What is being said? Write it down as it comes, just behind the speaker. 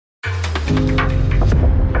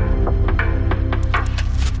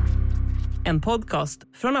En podcast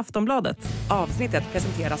från Aftonbladet. Avsnittet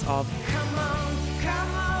presenteras av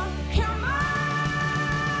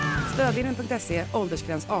stödlinjen.se,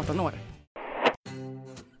 åldersgräns 18 år.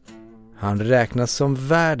 Han räknas som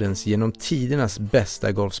världens genom tidernas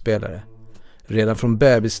bästa golfspelare. Redan från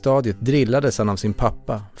bebisstadiet drillades han av sin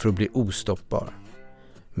pappa för att bli ostoppbar.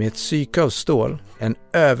 Med ett psyke av stål, en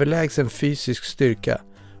överlägsen fysisk styrka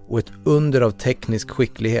och ett under av teknisk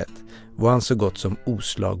skicklighet var han så gott som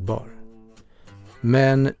oslagbar.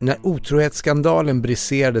 Men när otrohetsskandalen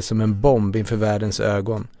briserade som en bomb inför världens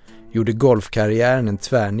ögon gjorde golfkarriären en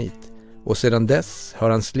tvärnit, och sedan dess har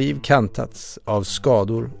hans liv kantats av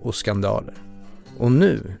skador och skandaler. Och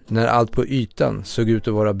nu, när allt på ytan såg ut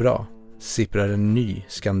att vara bra, sipprar en ny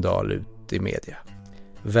skandal ut i media.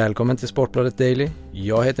 Välkommen till Sportbladet Daily.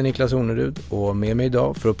 Jag heter Niklas Ornerud och med mig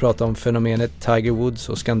idag för att prata om fenomenet Tiger Woods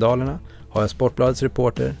och skandalerna har jag Sportbladets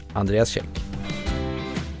reporter Andreas Käck.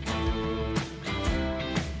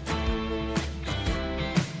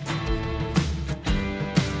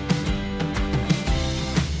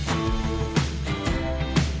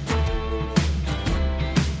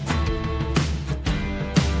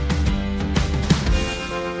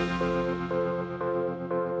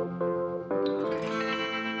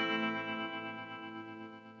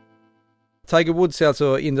 Tiger Woods är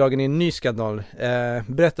alltså indragen i en ny skandal.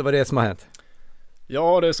 Berätta vad det är som har hänt.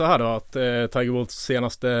 Ja, det är så här då att Tiger Woods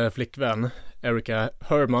senaste flickvän Erica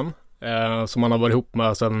Herman, som han har varit ihop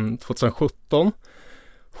med sedan 2017,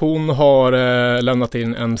 hon har lämnat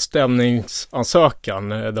in en stämningsansökan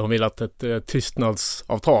där hon vill att ett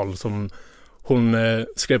tystnadsavtal som hon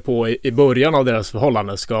skrev på i början av deras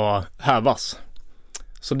förhållande ska hävas.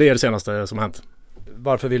 Så det är det senaste som har hänt.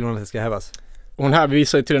 Varför vill hon att det ska hävas? Hon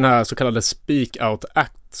hänvisar till den här så kallade Speak Out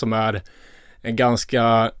Act som är en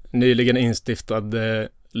ganska nyligen instiftad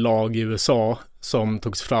lag i USA som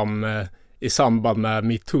togs fram i samband med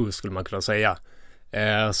MeToo skulle man kunna säga.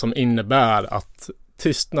 Som innebär att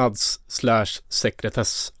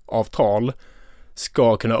tystnads/sekretessavtal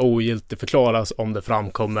ska kunna ogiltigförklaras om det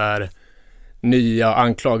framkommer nya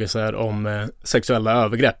anklagelser om sexuella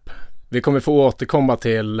övergrepp. Vi kommer få återkomma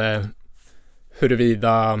till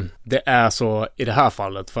huruvida det är så i det här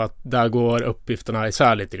fallet, för att där går uppgifterna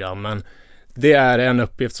isär lite grann, men det är en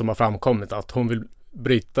uppgift som har framkommit att hon vill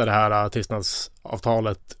bryta det här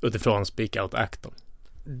tystnadsavtalet utifrån Speak Out Act.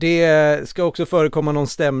 Det ska också förekomma någon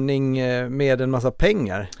stämning med en massa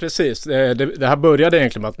pengar. Precis, det här började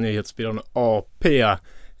egentligen med att nyhetsbyrån AP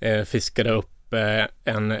fiskade upp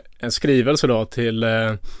en skrivelse då till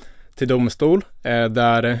domstol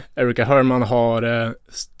där Erica Herman har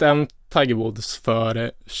stämt Tiger Woods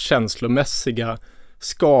för känslomässiga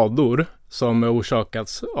skador som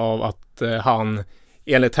orsakats av att han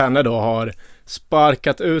enligt henne då har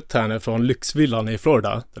sparkat ut henne från lyxvillan i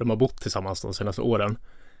Florida där de har bott tillsammans de senaste åren.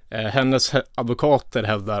 Hennes advokater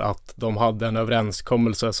hävdar att de hade en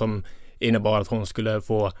överenskommelse som innebar att hon skulle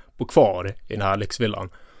få bo kvar i den här lyxvillan.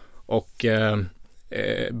 Och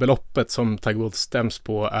beloppet som Tiger Woods stäms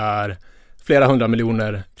på är flera 100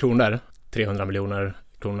 miljoner kronor. 300 miljoner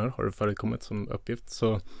kronor har det förekommit som uppgift.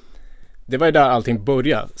 Så det var ju där allting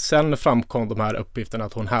började. Sen framkom de här uppgifterna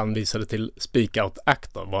att hon hänvisade till Speak Out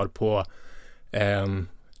Act då, varpå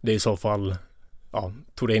det i så fall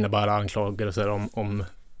tog det innebära anklagelser om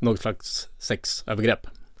något slags sexövergrepp.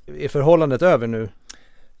 Är förhållandet över nu?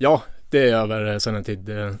 Ja, det är över sedan en tid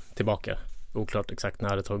tillbaka. Oklart exakt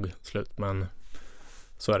när det tog slut, men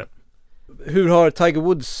så är det. Hur har Tiger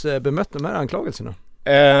Woods bemött de här anklagelserna?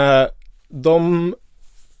 De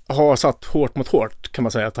har satt hårt mot hårt kan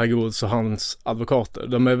man säga, Tiger Woods och hans advokater.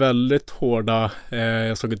 De är väldigt hårda.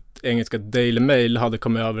 Jag såg att engelska Daily Mail hade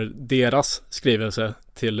kommit över deras skrivelse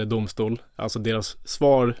till domstol, alltså deras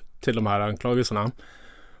svar till de här anklagelserna.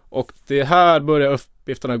 Och det här börjar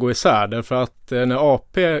uppgifterna gå isär, därför att när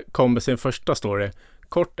AP kom med sin första story,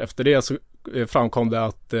 kort efter det så framkom det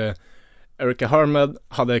att Erica Herman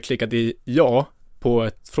hade klickat i ja på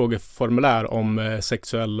ett frågeformulär om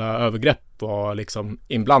sexuella övergrepp var liksom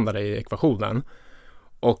inblandade i ekvationen.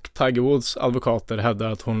 Och Tiger Woods advokater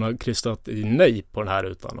hävdar att hon har kryssat i nej på den här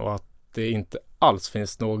rutan och att det inte alls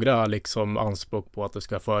finns några liksom anspråk på att det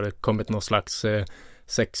ska förekommit någon slags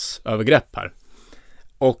sexövergrepp här.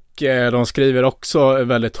 Och de skriver också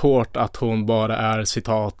väldigt hårt att hon bara är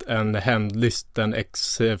citat en hämndlysten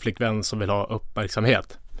ex-flickvän som vill ha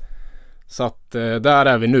uppmärksamhet. Så att där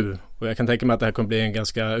är vi nu. Och jag kan tänka mig att det här kommer bli en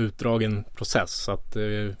ganska utdragen process. Så att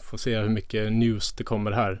vi får se hur mycket news det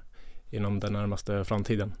kommer här inom den närmaste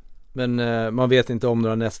framtiden. Men man vet inte om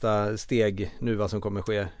några nästa steg nu vad som kommer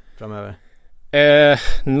ske framöver?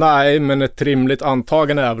 Nej, men ett rimligt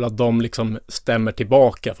antagande är väl att de liksom stämmer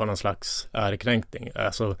tillbaka för någon slags ärekränkning.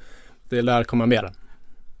 Alltså, det lär komma mer.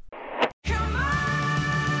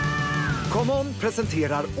 Come On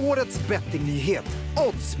presenterar årets bettingnyhet,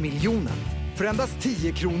 Oddsmiljonen. För endast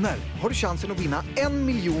 10 kronor har du chansen att vinna 1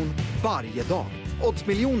 miljon varje dag.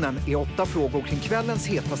 Oddsmiljonen är 8 frågor kring kvällens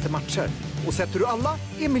hetaste matcher. Och sätter du alla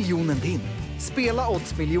är miljonen din. Spela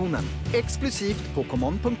Oddsmiljonen exklusivt på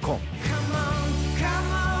comeon.com.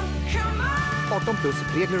 18 plus,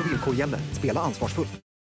 regler och villkor gäller. Spela ansvarsfullt.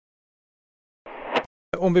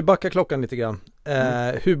 Om vi backar klockan lite grann.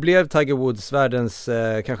 Hur blev Tiger Woods världens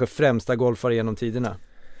kanske främsta golfare genom tiderna?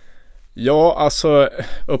 Ja, alltså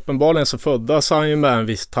uppenbarligen så föddes han ju med en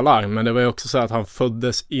viss talang, men det var ju också så att han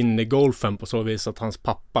föddes in i golfen på så vis att hans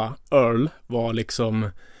pappa Earl var liksom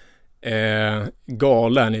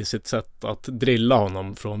galen i sitt sätt att drilla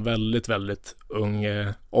honom från väldigt, väldigt ung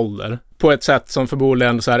ålder. På ett sätt som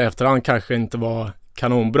förmodligen så här efterhand kanske inte var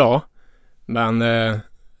kanonbra, men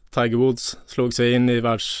Tiger Woods slog sig in i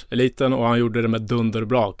världseliten och han gjorde det med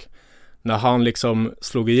dunderbrak. När han liksom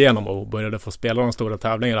slog igenom och började få spela de stora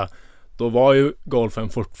tävlingarna, då var ju golfen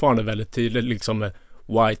fortfarande väldigt tydligt liksom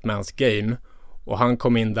white man's game. Och han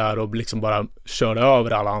kom in där och liksom bara körde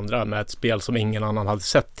över alla andra med ett spel som ingen annan hade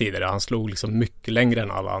sett tidigare. Han slog liksom mycket längre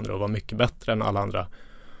än alla andra och var mycket bättre än alla andra.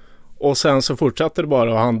 Och sen så fortsatte det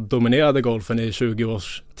bara och han dominerade golfen i 20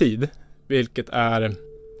 års tid. Vilket är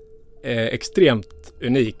extremt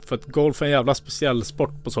unikt. För att golf är en jävla speciell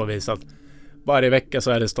sport på så vis att varje vecka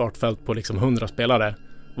så är det startfält på liksom 100 spelare.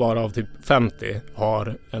 Varav typ 50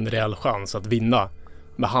 har en reell chans att vinna.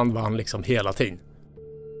 Men han vann liksom hela tiden.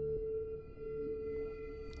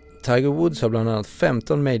 Tiger Woods har bland annat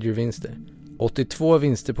 15 major-vinster, 82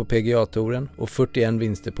 vinster på PGA-touren och 41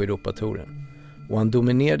 vinster på Europatouren. Och han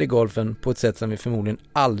dominerade golfen på ett sätt som vi förmodligen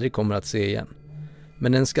aldrig kommer att se igen.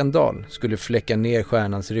 Men en skandal skulle fläcka ner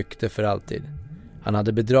stjärnans rykte för alltid. Han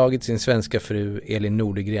hade bedragit sin svenska fru Elin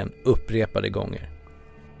Nordegren upprepade gånger.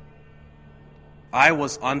 I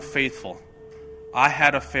was unfaithful. I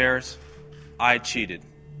had affairs. I cheated.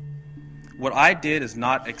 What I did is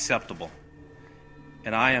not acceptable.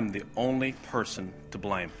 And I am the only person to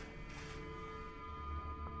blame.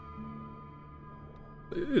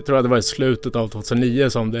 Jag tror att det var i slutet av 2009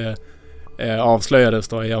 som det avslöjades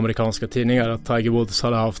då i amerikanska tidningar att Tiger Woods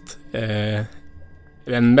hade haft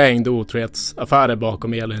en mängd otrohetsaffärer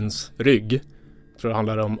bakom Elins rygg. Jag tror det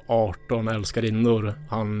handlade om 18 älskarinnor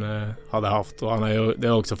han hade haft. Och det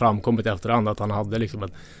har också framkommit efterhand att han hade liksom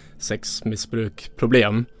ett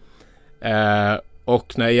sexmissbrukproblem.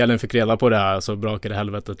 Och när Elin fick reda på det här så brakade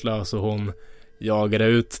helvetet lös och hon jagade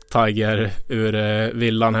ut Tiger ur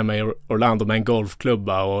villan hemma i Orlando med en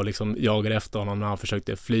golfklubba och liksom jagade efter honom när han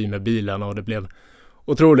försökte fly med bilen och det blev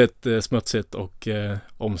otroligt smutsigt och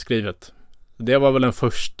omskrivet. Det var väl den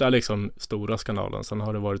första liksom stora skandalen, sen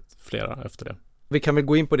har det varit flera efter det. Vi kan väl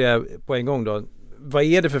gå in på det på en gång då. Vad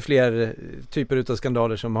är det för fler typer av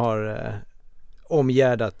skandaler som har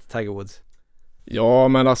omgärdat Tiger Woods? Ja,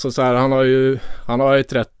 men alltså så här, han har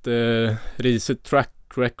ett rätt risigt track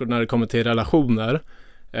record när det kommer till relationer.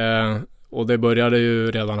 Och det började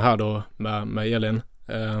ju redan här då med Elin.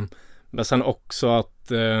 Men sen också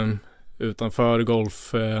att utanför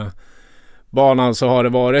golfbanan så har det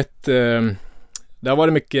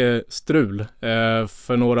varit mycket strul.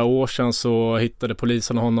 För några år sedan så hittade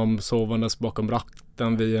polisen honom sovandes bakom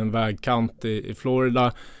ratten vid en vägkant i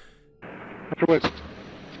Florida.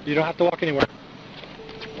 You don't have to walk anywhere.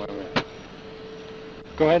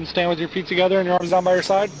 Go ahead and stand with your feet together and your arms down by your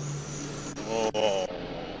side. Oh.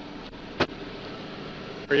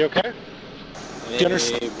 Are you okay? A,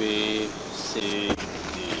 B, C,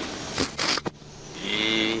 D,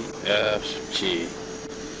 E, F, G.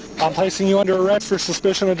 I'm placing you under arrest for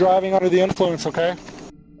suspicion of driving under the influence, okay?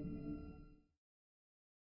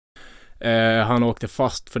 Han åkte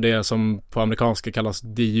fast för det som på amerikanska kallas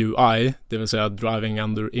DUI, det vill säga driving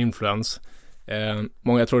under influence.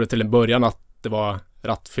 Många trodde till en början att det var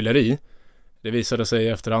rattfylleri. Det visade sig i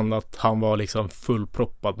efterhand att han var liksom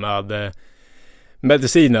fullproppad med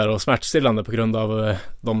mediciner och smärtstillande på grund av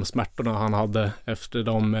de smärtorna han hade efter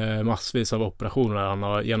de massvis av operationer han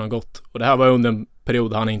har genomgått. Och det här var under en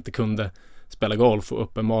period han inte kunde spela golf och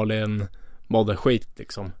uppenbarligen mådde skit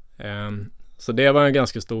liksom. Så det var en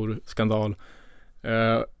ganska stor skandal.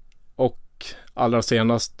 Och allra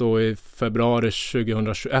senast då i februari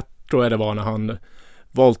 2021 tror jag det var när han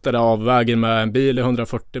voltade av vägen med en bil i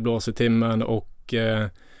 140 blås i timmen och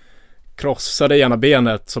krossade ena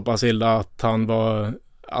benet så pass illa att han var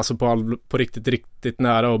alltså på riktigt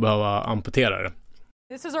nära att behöva amputera det.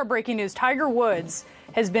 This is our breaking news. Tiger Woods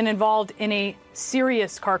has been involved in a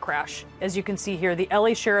serious car crash. As you can see here, the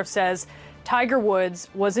LA sheriff says Tiger Woods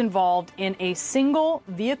was involved in a single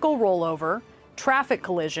vehicle rollover, traffic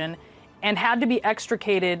collision, and had to be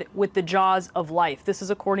extricated with the jaws of life. This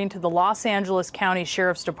is according to the Los Angeles County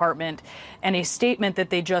Sheriff's Department and a statement that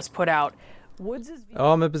they just put out.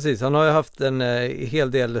 Ja, men precis. Han har ju haft en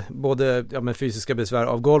hel del både med fysiska besvär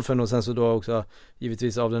av golfen och sen så då också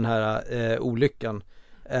givetvis av den här olyckan.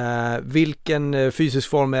 Vilken fysisk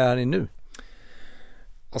form är han i nu?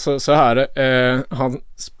 Alltså så här, han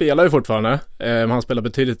spelar ju fortfarande, men han spelar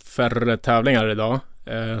betydligt färre tävlingar idag.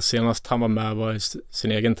 Senast han var med var i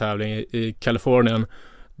sin egen tävling i Kalifornien.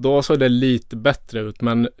 Då såg det lite bättre ut,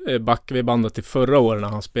 men backar vi bandet till förra året när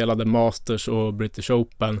han spelade Masters och British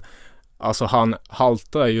Open. Alltså han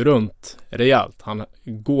haltar ju runt rejält. Han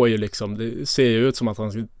går ju liksom, det ser ju ut som att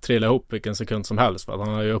han ska trilla ihop vilken sekund som helst. För att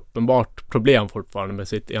han har ju uppenbart problem fortfarande med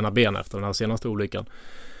sitt ena ben efter den här senaste olyckan.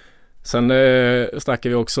 Sen snackar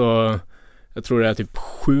vi också, jag tror det är typ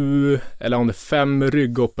 7 eller om det är 5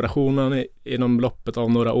 ryggoperationer inom loppet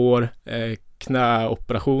av några år.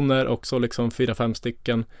 Knäoperationer också, liksom 4-5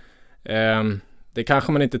 stycken. Det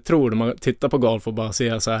kanske man inte tror när man tittar på golf och bara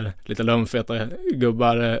ser så här lite lömfeta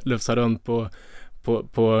gubbar lufsa runt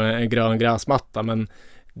på en grön gräsmatta, men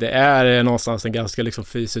det är någonstans en ganska liksom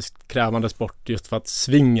fysiskt krävande sport just för att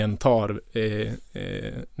svingen tar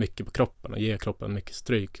mycket på kroppen och ger kroppen mycket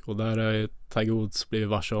stryk, och där är Tiger Woods blivit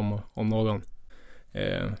varse om någon.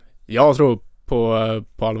 Jag tror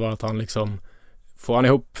på allvar att han liksom, får han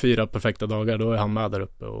ihop 4 perfekta dagar, då är han med där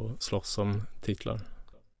uppe och slåss om titlar.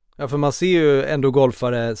 Ja, för man ser ju ändå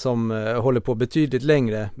golfare som håller på betydligt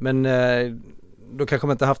längre, men då kanske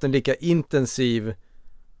man inte haft en lika intensiv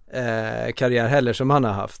karriär heller som han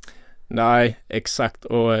har haft. Nej, exakt,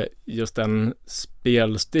 och just den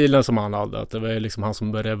spelstilen som han hade, att det var liksom han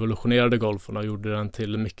som revolutionerade golfen och gjorde den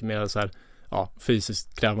till mycket mer så här,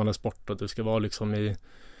 fysiskt krävande sport, att det ska vara liksom i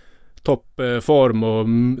toppform och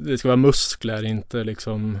det ska vara muskler, inte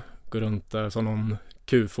liksom gå runt där som någon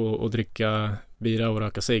kuf och dricka bira och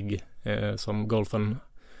röka cigg som golfen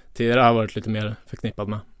tidigare har varit lite mer förknippad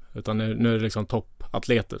med, utan nu är det liksom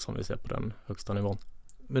toppatleter som vi ser på den högsta nivån.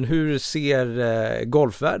 Men hur ser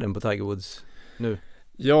golfvärlden på Tiger Woods nu?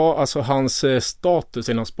 Ja, alltså hans status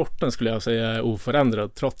inom sporten skulle jag säga är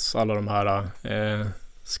oförändrad trots alla de här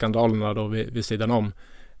skandalerna då vid sidan om.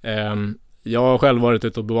 Jag har själv varit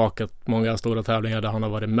ute och bevakat många stora tävlingar där han har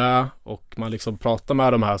varit med, och man liksom pratar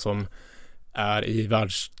med de här som är i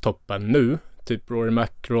världstoppen nu, typ Rory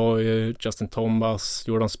McIlroy, Justin Thomas,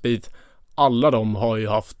 Jordan Spieth. Alla de har ju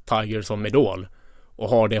haft Tiger som idol och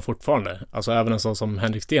har det fortfarande. Alltså även en sån som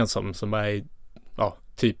Henrik Stenson som är i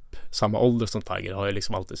typ samma ålder som Tiger har ju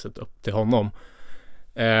liksom alltid sett upp till honom.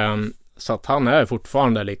 Så att han är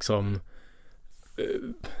fortfarande liksom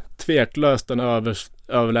tveklöst den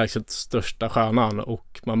överlägset största stjärnan,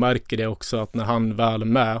 och man märker det också att när han väl är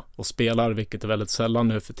med och spelar, vilket är väldigt sällan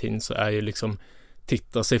nu för tiden, så är ju liksom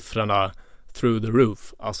tittarsiffrorna through the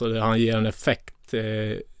roof. Alltså han ger en effekt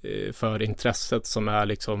för intresset som är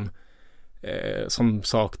liksom som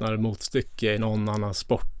saknar motstycke i någon annan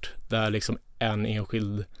sport, där liksom en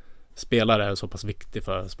enskild spelare är så pass viktig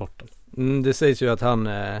för sporten. Det sägs ju att han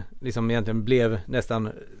liksom egentligen blev nästan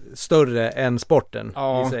större än sporten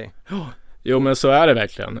i sig. Jo, men så är det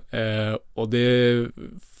verkligen. Och det är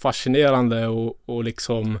fascinerande att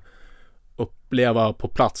liksom uppleva på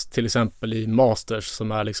plats, till exempel i Masters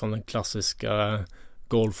som är liksom den klassiska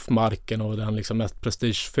golfmarken och den liksom mest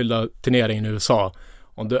prestigefyllda turneringen i USA.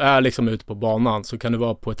 Om du är liksom ute på banan så kan du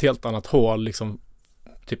vara på ett helt annat hål, liksom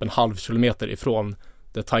typ en halv kilometer ifrån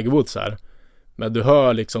där Tiger Woods är. Men du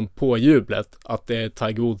hör liksom på jublet att det är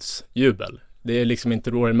Tiger Woods jubel. Det är liksom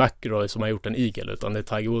inte Rory McIlroy som har gjort en eagle, utan det är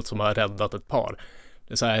Tiger Woods som har räddat ett par.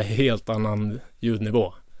 Det är så här helt annan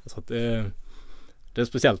ljudnivå. Så att det är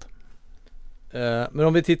speciellt. Men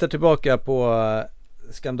om vi tittar tillbaka på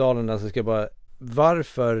skandalerna, så ska jag bara,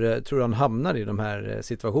 varför tror du han hamnar i de här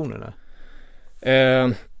situationerna?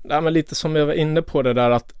 Men lite som jag var inne på det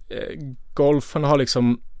där, att golfen har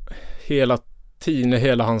liksom hela tiden,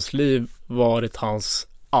 hela hans liv varit hans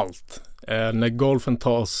allt. När golfen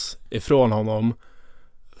tas ifrån honom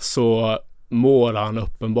så mår han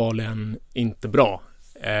uppenbarligen inte bra.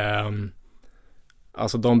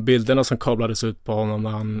 Alltså de bilderna som kablades ut på honom när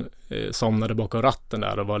han somnade bakom ratten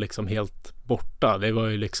där och var liksom helt borta,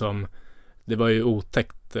 det var ju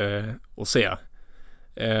otäckt att se.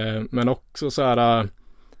 Men också så här,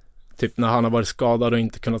 typ när han har varit skadad och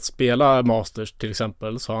inte kunnat spela Masters till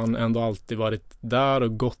exempel, så har han ändå alltid varit där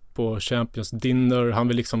och gått på Champions Dinner. Han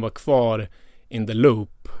vill liksom vara kvar in the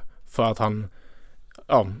loop för att han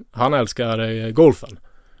han älskar golfen.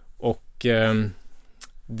 Och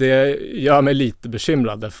det gör mig lite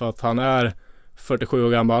bekymrad för att han är 47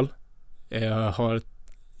 år gammal. Har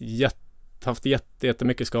haft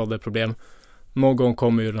jättemycket skadeproblem. Någon gång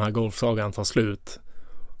kommer ju den här golfsagan ta slut.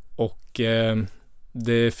 Och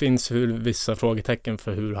det finns vissa frågetecken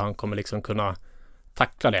för hur han kommer liksom kunna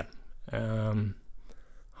tackla det.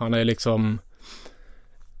 Han är liksom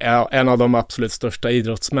en av de absolut största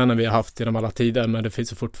idrottsmännen vi har haft genom alla tider, men det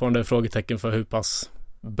finns ju fortfarande frågetecken för hur pass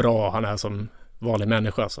bra han är som vanlig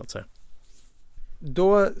människa, så att säga.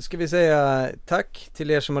 Då ska vi säga tack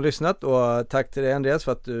till er som har lyssnat, och tack till dig Andreas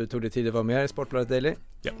för att du tog dig tid att vara med i Sportbladet Daily.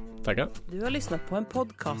 Ja, tackar. Du har lyssnat på en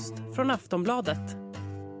podcast från Aftonbladet.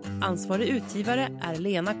 Ansvarig utgivare är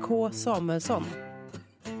Lena K. Samuelsson.